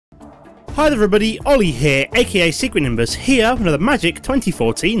Hi there everybody, Ollie here, aka Secret Nimbus, here with another Magic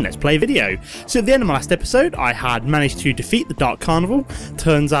 2014 Let's Play video. So at the end of my last episode, I had managed to defeat the Dark Carnival.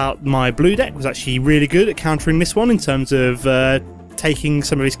 Turns out my blue deck was actually really good at countering this one in terms of taking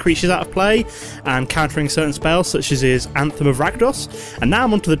some of his creatures out of play and countering certain spells such as his Anthem of Rakdos. And now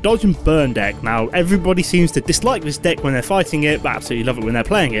I'm onto the Dodge and Burn deck. Now everybody seems to dislike this deck when they're fighting it, but absolutely love it when they're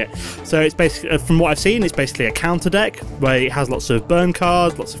playing it. So it's basically, from what I've seen, it's basically a counter deck where it has lots of burn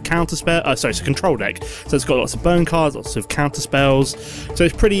cards, lots of counter spells. Sorry, it's a control deck, so it's got lots of burn cards, lots of counter spells. So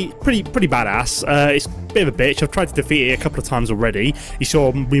it's pretty badass. It's a bit of a bitch. I've tried to defeat it a couple of times already. You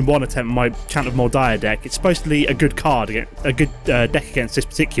saw me one attempt my Chant of Mul Daya deck. It's supposedly a good card, a good deck against this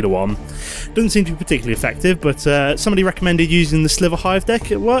particular one. Doesn't seem to be particularly effective, but somebody recommended using the Sliver Hive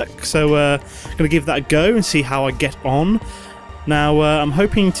deck at work, so I'm going to give that a go and see how I get on. Now I'm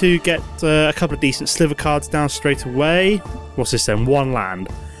hoping to get a couple of decent Sliver cards down straight away. What's this then? One land.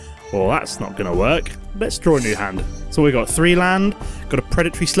 Well, that's not going to work. Let's draw a new hand. So we've got 3 land, got a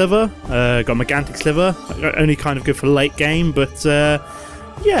Predatory Sliver, got a Megantic Sliver, only kind of good for late game, but yeah,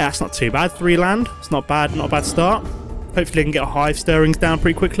 that's not too bad. 3 land, it's not bad, not a bad start. Hopefully I can get Hive Stirrings down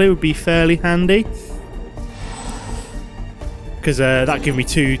pretty quickly, would be fairly handy. Because that gives me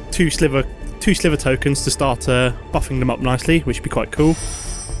two sliver tokens to start buffing them up nicely, which would be quite cool.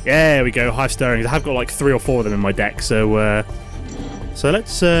 There we go, Hive Stirrings. I have got like 3 or 4 of them in my deck, so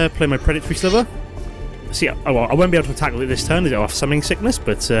let's play my Predatory Sliver. See, oh, well, I won't be able to attack with it this turn, it'll have Summoning Sickness,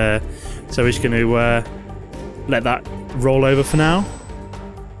 but so we're just going to let that roll over for now.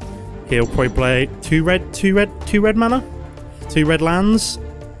 He'll probably play 2 red mana, 2 red lands.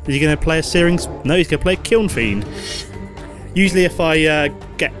 Is he going to play a Searing? No, he's going to play Kiln Fiend. Usually, if I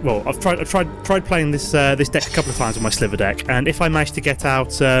I've tried playing this deck a couple of times with my Sliver deck, and if I manage to get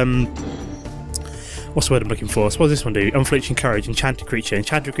out what's the word I'm looking for? So what does this one do? Unflinching Courage, Enchanted Creature.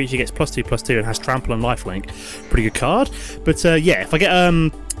 Enchanted Creature gets +2/+2 and has Trample and Lifelink. Pretty good card. But yeah, if I get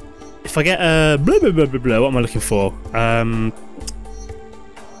blah blah blah blah blah, what am I looking for?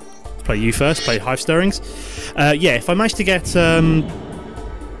 Play you first. Play Hive Stirrings. Yeah, if I manage to get a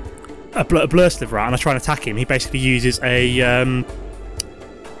Blur Sliver out and I try and attack him, he basically uses a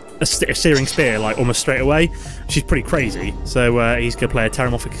Searing Spear like almost straight away, which is pretty crazy. So he's going to play a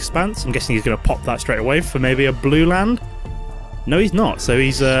Terramorphic Expanse. I'm guessing he's going to pop that straight away for maybe a blue land. No, he's not. So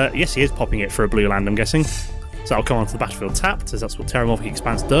he's yes, he is popping it for a blue land, I'm guessing. So that'll come onto the battlefield tapped, as that's what Terramorphic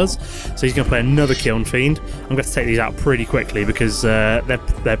Expanse does. So he's going to play another Kiln Fiend. I'm going to take these out pretty quickly because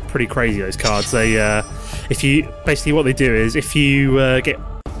they're pretty crazy, those cards. They if you basically what they do is if you get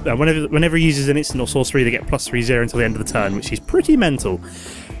whenever he uses an instant or sorcery, they get +3/0 until the end of the turn, which is pretty mental.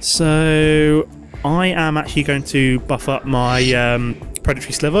 So I am actually going to buff up my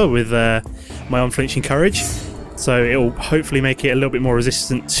Predatory Sliver with my Unflinching Courage. So it will hopefully make it a little bit more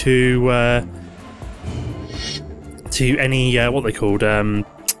resistant to any what they called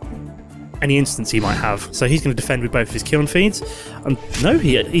any instance he might have. So he's going to defend with both of his Kiln Fiends. No,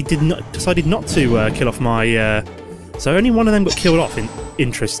 he decided not to kill off my. So only one of them got killed off.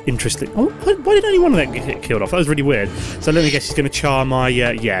 Interesting. Oh, why did only one of them get killed off? That was really weird. So let me guess, he's going to char my.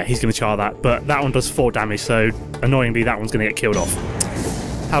 Yeah, he's going to char that. But that one does 4 damage. So annoyingly, that one's going to get killed off.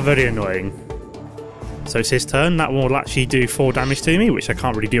 How very annoying. So it's his turn. That one will actually do 4 damage to me, which I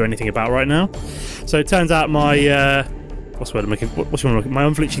can't really do anything about right now. So it turns out my what's the word I'm looking? What's the word I'm looking? My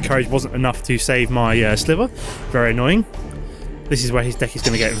Unflinching Courage wasn't enough to save my Sliver. Very annoying. This is where his deck is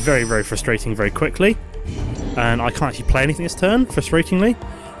going to get very frustrating very quickly. And I can't actually play anything this turn, frustratingly.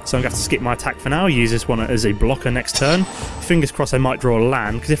 So I'm going to have to skip my attack for now, use this one as a blocker next turn. Fingers crossed I might draw a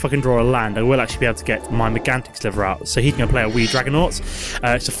land, because if I can draw a land, I will actually be able to get my Megantic Sliver out. So he's going to play a Wee Dragonauts.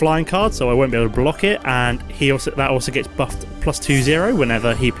 It's a flying card, so I won't be able to block it, and that also gets buffed +2/0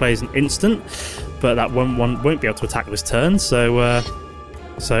 whenever he plays an instant. But that one won't be able to attack this turn, so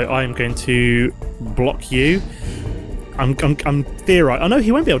I'm going to block you. I'm theorising. I know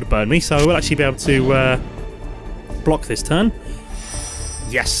he won't be able to burn me, so I will actually be able to block this turn.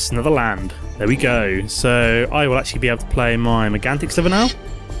 Yes, another land. There we go. So I will actually be able to play my Megantic Sliver now.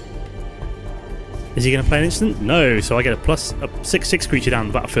 Is he going to play an instant? No, so I get a 6/6 creature down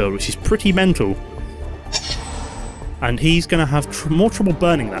the battlefield, which is pretty mental. And he's going to have more trouble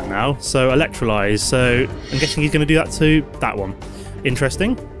burning that now, so Electrolyze. So I'm guessing he's going to do that to that one.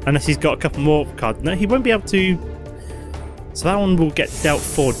 Interesting. Unless he's got a couple more cards. No, he won't be able to. So that one will get dealt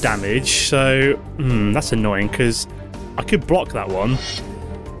 4 damage, so that's annoying because I could block that one,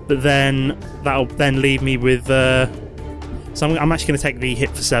 but then that'll then leave me with. So I'm actually going to take the hit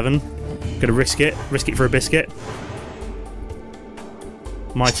for 7. I'm going to risk it for a biscuit.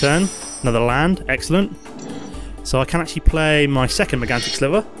 My turn, another land, excellent. So I can actually play my second Megantic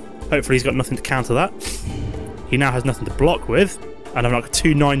Sliver, Hopefully he's got nothing to counter that. He now has nothing to block with, and I've got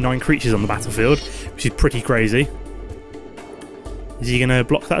 2 9/9 creatures on the battlefield, which is pretty crazy. Is he going to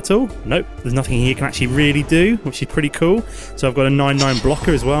block that at all? Nope, there's nothing he can actually really do, which is pretty cool. So I've got a 9/9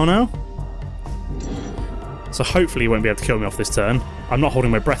 blocker as well now. So hopefully he won't be able to kill me off this turn. I'm not holding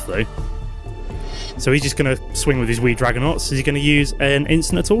my breath though. So he's just going to swing with his wee Dragonauts. Is he going to use an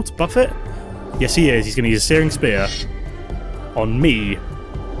instant at all to buff it? Yes he is. He's going to use a Searing Spear on me.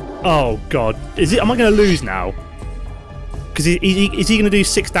 Oh god. Am I going to lose now? Because is he going to do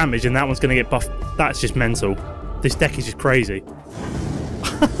 6 damage and that one's going to get buffed? That's just mental. This deck is just crazy.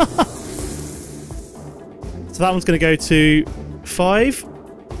 So that one's going to go to 5.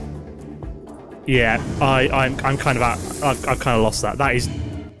 Yeah, I'm kind of out. I've kind of lost that. That is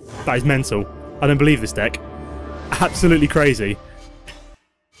mental. I don't believe this deck. Absolutely crazy.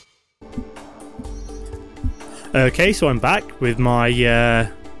 Okay, so I'm back with my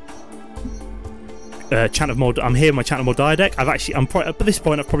Chant of Mul. I'm here with my Chant of Mul Daya deck. At this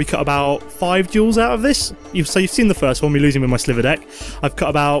point, I've probably cut about 5 duels out of this. So you've seen the first one, me losing with my Sliver deck. I've cut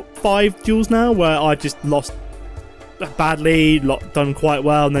about 5 duels now where I just lost badly, done quite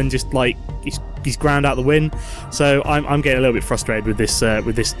well, and then just like he's ground out the win. So I'm getting a little bit frustrated with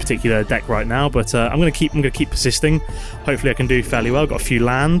this particular deck right now. But I'm gonna keep persisting. Hopefully I can do fairly well. Got a few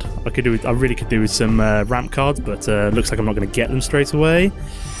land. I really could do with some ramp cards, but looks like I'm not going to get them straight away.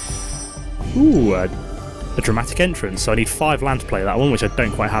 Ooh, a dramatic entrance. So I need 5 land to play that one, which I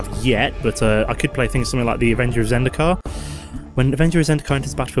don't quite have yet. But I could play something like the Avenger of Zendikar. When Avenger of Zendikar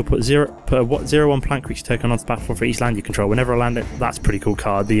enters the battlefield, put a 0/1 plant creature token onto the battlefield for each land you control. Whenever a land, that's a pretty cool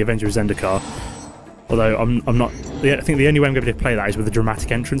card, the Avenger of Zendikar. Although I'm not. I think the only way I'm going to be able to play that is with a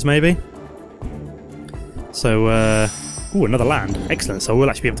dramatic entrance, maybe. So, ooh, another land. Excellent. So I will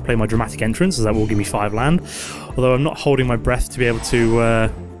actually be able to play my dramatic entrance, as that will give me 5 land. Although I'm not holding my breath to be able to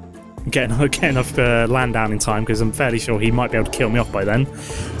get enough land down in time, because I'm fairly sure he might be able to kill me off by then.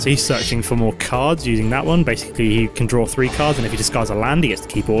 So he's searching for more cards using that one. Basically, he can draw 3 cards, and if he discards a land, he gets to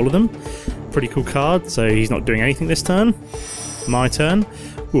keep all of them. Pretty cool card. So he's not doing anything this turn. My turn.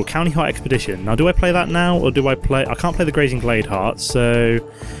 Ooh, County Heart Expedition. Now, do I play that now, or do I play... I can't play the Grazing Glade Heart, so...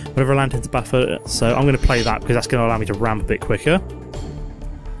 whenever a land hits the battlefield... So I'm going to play that, because that's going to allow me to ramp a bit quicker.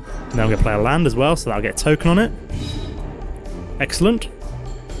 And then I'm going to play a land as well, so that'll get a token on it. Excellent.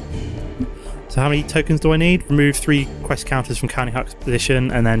 So how many tokens do I need? Remove 3 quest counters from County Heart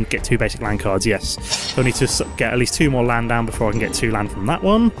Expedition, and then get 2 basic land cards, yes. So I need to get at least 2 more land down before I can get 2 land from that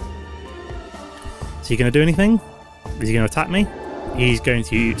one. Is he going to do anything? Is he going to attack me? He's going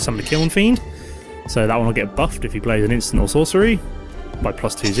to summon a Kiln Fiend, so that one will get buffed if he plays an instant or sorcery by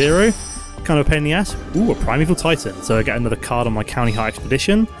 +2/0. Kind of a pain in the ass. Ooh, a Primeval Titan. So I get another card on my County Heart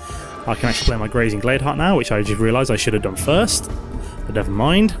Expedition. I can actually play my Grazing Glade Heart now, which I just realised I should have done first, but never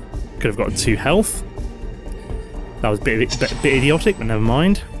mind. Could have gotten 2 health. That was a bit idiotic, but never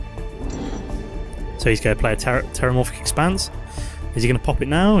mind. So he's going to play a Terramorphic Expanse. Is he going to pop it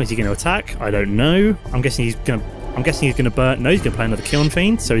now? Is he going to attack? I don't know. I'm guessing he's going to burn. No, he's going to play another Kiln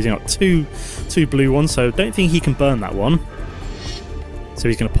Fiend. So he's got two blue ones. So don't think he can burn that one. So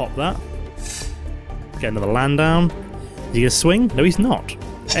he's going to pop that. Get another land down. Is he going to swing? No, he's not.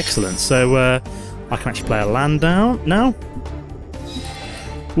 Excellent. So I can actually play a land down now.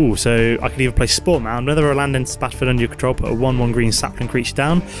 Ooh, so I could either play Spore Mound, whenever a land enters the battlefield under your control, put a 1/1 green sapling creature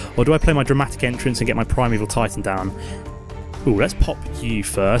down, or do I play my Dramatic Entrance and get my Primeval Titan down? Ooh, let's pop you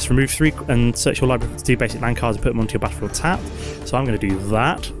first. Remove 3 and search your library for 2 basic land cards and put them onto your battlefield tapped. So I'm going to do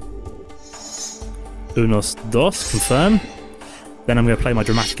that. Unos, dos, confirm. Then I'm going to play my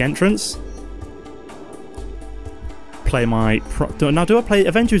Dramatic Entrance. Play my... Now, do I play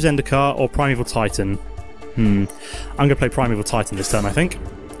Avenger of Zendikar or Primeval Titan? I'm going to play Primeval Titan this turn, I think,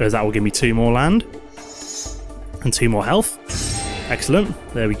 as that will give me 2 more land and 2 more health. Excellent.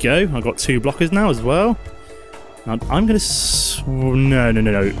 There we go. I've got 2 blockers now as well. Now, I'm going to...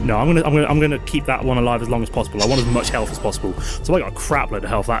 No. I'm going to keep that one alive as long as possible. I want as much health as possible. So I got a crap load of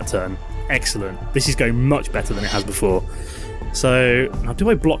health that turn. Excellent. This is going much better than it has before. So, now do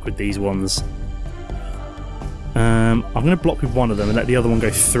I block with these ones? I'm going to block with one of them and let the other one go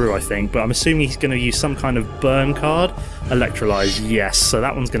through, I think. But I'm assuming he's going to use some kind of burn card. Electrolyze, yes. So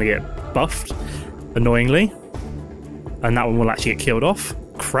that one's going to get buffed, annoyingly. And that one will actually get killed off.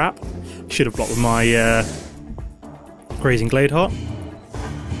 Crap. Should have blocked with my Grazing Glade Heart.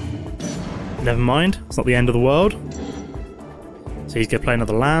 Never mind. It's not the end of the world. So he's going to play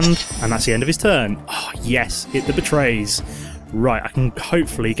another land, and that's the end of his turn. Oh, yes. Hit the Betrays. Right, I can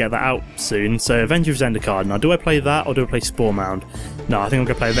hopefully get that out soon. So, Avenger of Zendikar. Now, do I play that or do I play Spore Mound? No, I think I'm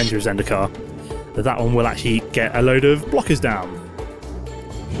going to play Avenger of Zendikar. But that one will actually get a load of blockers down.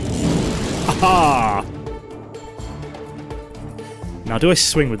 ha! Now, do I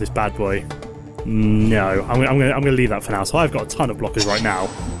swing with this bad boy? No, I'm gonna leave that for now. So I've got a ton of blockers right now.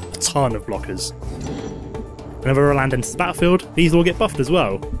 A ton of blockers. Whenever I land into the battlefield, these all get buffed as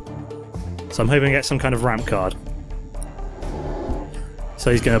well. So I'm hoping to get some kind of ramp card.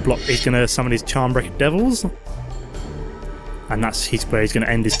 So he's gonna summon his Charmbreaker Devils. And that's where he's gonna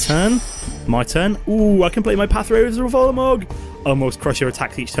end his turn. My turn. Ooh, I can play my Pathway with Revolmog. Almost crush your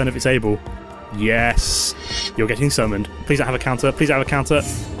attacks each turn if it's able. Yes! You're getting summoned. Please don't have a counter. Please don't have a counter.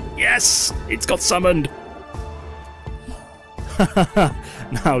 Yes! It's got summoned!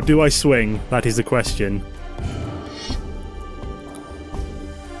 Now, do I swing? That is the question.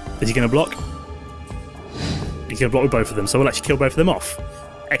 Is he going to block? He's going to block with both of them, so we'll actually kill both of them off.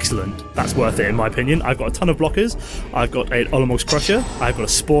 Excellent. That's worth it in my opinion. I've got a ton of blockers. I've got an Olomor's Crusher. I've got a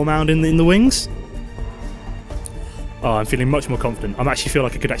Spore Mound in the wings. Oh, I'm feeling much more confident. I actually feel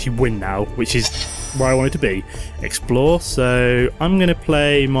like I could actually win now, which is where I wanted to be. Explore, so I'm going to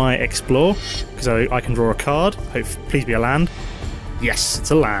play my Explore, because I can draw a card. Please be a land. Yes, it's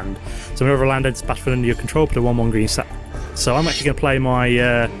a land. So whenever a land enters the battlefield under your control, put a 1/1 green sack. So I'm actually going to play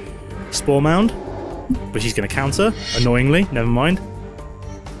my Spore Mound, which he's going to counter, annoyingly, never mind.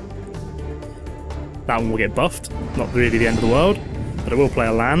 That one will get buffed, not really the end of the world, but it will play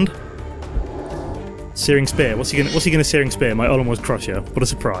a land. Searing Spear. What's he gonna Searing Spear? My Olomor's Crusher. What a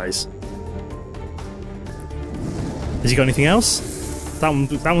surprise. Has he got anything else? That one's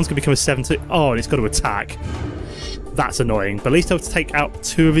gonna become a 7/2. Oh, and it's got to attack. That's annoying. But at least I'll have to take out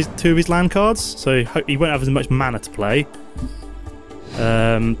two of his land cards, so he won't have as much mana to play.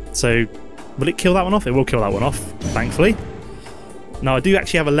 So will it kill that one off? It will kill that one off, thankfully. Now I do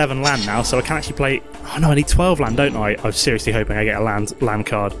actually have 11 land now, so I can actually play. Oh no, I need 12 land, don't I? I'm seriously hoping I get a land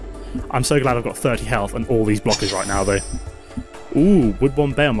card. I'm so glad I've got 30 health and all these blockers right now, though. Ooh,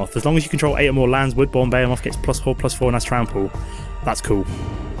 Woodborn Behemoth. As long as you control 8 or more lands, Woodborn Behemoth gets +4/+4 and has trample. That's cool.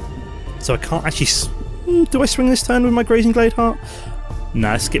 So I can't actually... do I swing this turn with my Grazing Gladeheart?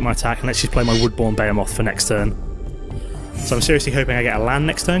 No, skip my attack and let's just play my Woodborn Behemoth for next turn. So I'm seriously hoping I get a land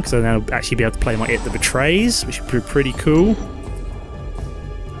next turn, because then I'll actually be able to play my It That Betrays, which would be pretty cool.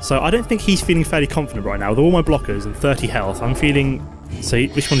 So I don't think he's feeling fairly confident right now. With all my blockers and 30 health, I'm feeling... So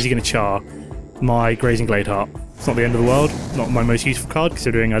which one is he going to char? My Grazing Gladeheart. It's not the end of the world. Not my most useful card,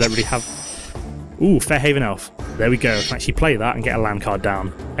 considering I don't really have... Ooh, Fairhaven Elf. There we go. I can actually play that and get a land card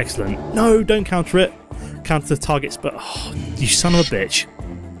down. Excellent. No, don't counter it. Counter the targets, but... Oh, you son of a bitch.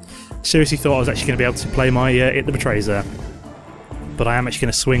 Seriously thought I was actually going to be able to play my It That Betrays there. But I am actually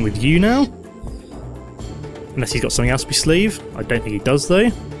going to swing with you now. Unless he's got something else up his sleeve. I don't think he does, though.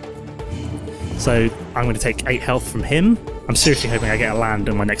 So I'm going to take 8 health from him. I'm seriously hoping I get a land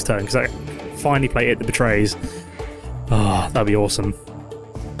on my next turn, because I finally play It That Betrays. Oh, that'd be awesome.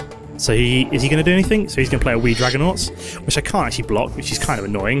 So is he going to do anything? So he's going to play a Wee Dragonauts, which I can't actually block, which is kind of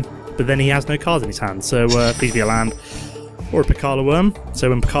annoying. But then he has no cards in his hand, so please be a land. Or a Picala Worm. So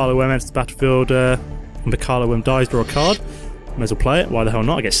when Picala Worm enters the battlefield, when Picala Worm dies, draw a card. Might as well play it. Why the hell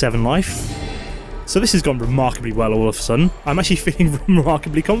not? I get 7 life. So this has gone remarkably well all of a sudden. I'm actually feeling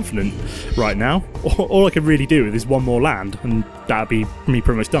remarkably confident right now. All I could really do is one more land, and that'd be me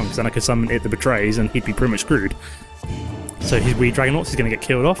pretty much done, because then I could summon It That Betrays, and he'd be pretty much screwed. So his Wee Dragonauts is going to get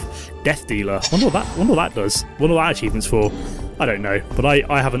killed off. Death Dealer. Wonder what that does. Wonder what that achievement's for. I don't know, but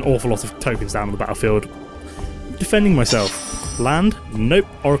I have an awful lot of tokens down on the battlefield. Defending myself. Land? Nope.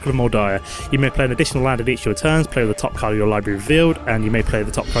 Oracle of Mul Daya. You may play an additional land at each of your turns, play with the top card of your library revealed, and you may play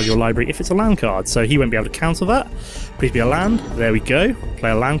the top card of your library if it's a land card. So he won't be able to counter that. Please be a land. There we go.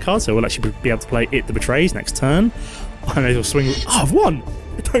 Play a land card, so we'll actually be able to play It That Betrays next turn. I may as well swing... Oh, I've won!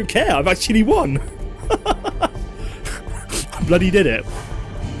 I don't care, I've actually won! I bloody did it.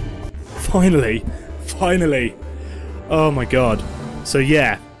 Finally. Finally. Oh my god. So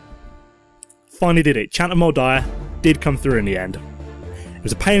yeah. Finally did it. Chant of Mul Daya did come through in the end. It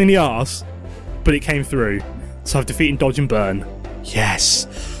was a pain in the arse, but it came through. So I've defeated Dodge and Burn. Yes.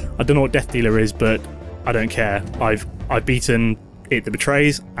 I don't know what Death Dealer is, but I don't care. I've beaten It That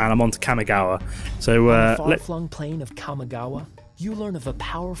Betrays, and I'm on to Kamigawa. So on the far-flung plain of Kamigawa, you learn of a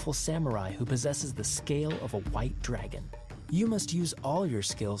powerful samurai who possesses the scale of a white dragon. You must use all your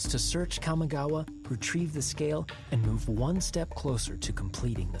skills to search Kamigawa, retrieve the scale, and move one step closer to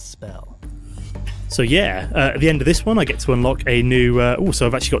completing the spell. So yeah, at the end of this one I get to unlock a new... so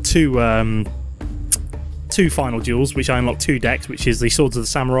I've actually got two final duels, which I unlock 2 decks, which is the Swords of the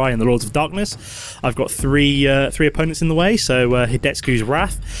Samurai and the Lords of Darkness. I've got three opponents in the way, so Hidetsugu's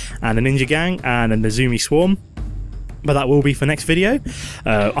Wrath, and the Ninja Gang, and a Nezumi Swarm. But that will be for next video.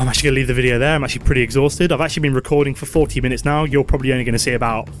 I'm actually going to leave the video there. I'm actually pretty exhausted. I've actually been recording for 40 minutes now. You're probably only going to see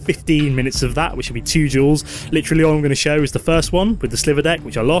about 15 minutes of that, which will be 2 duels. Literally all I'm going to show is the first one with the sliver deck,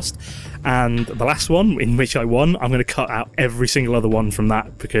 which I lost, and the last one in which I won. I'm going to cut out every single other one from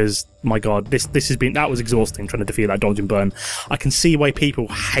that because, my god, that was exhausting trying to defeat that dodge and burn. I can see why people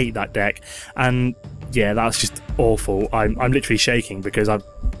hate that deck, and yeah, that's just awful. I'm literally shaking because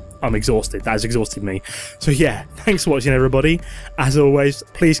I'm exhausted. That has exhausted me. So yeah, thanks for watching, everybody. As always,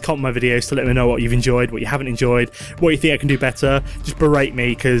 please comment my videos to let me know what you've enjoyed, what you haven't enjoyed, what you think I can do better. Just berate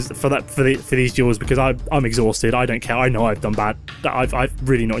me for these duels, because I'm exhausted. I don't care. I know I've done bad. I've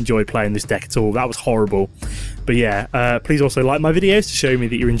really not enjoyed playing this deck at all. That was horrible. But yeah, please also like my videos to show me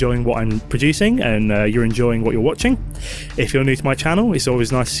that you're enjoying what I'm producing and you're enjoying what you're watching. If you're new to my channel, it's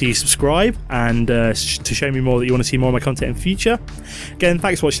always nice to see you subscribe and to show me more that you want to see more of my content in future. Again,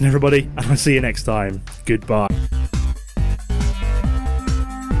 thanks for watching, everybody, and I'll see you next time. Goodbye.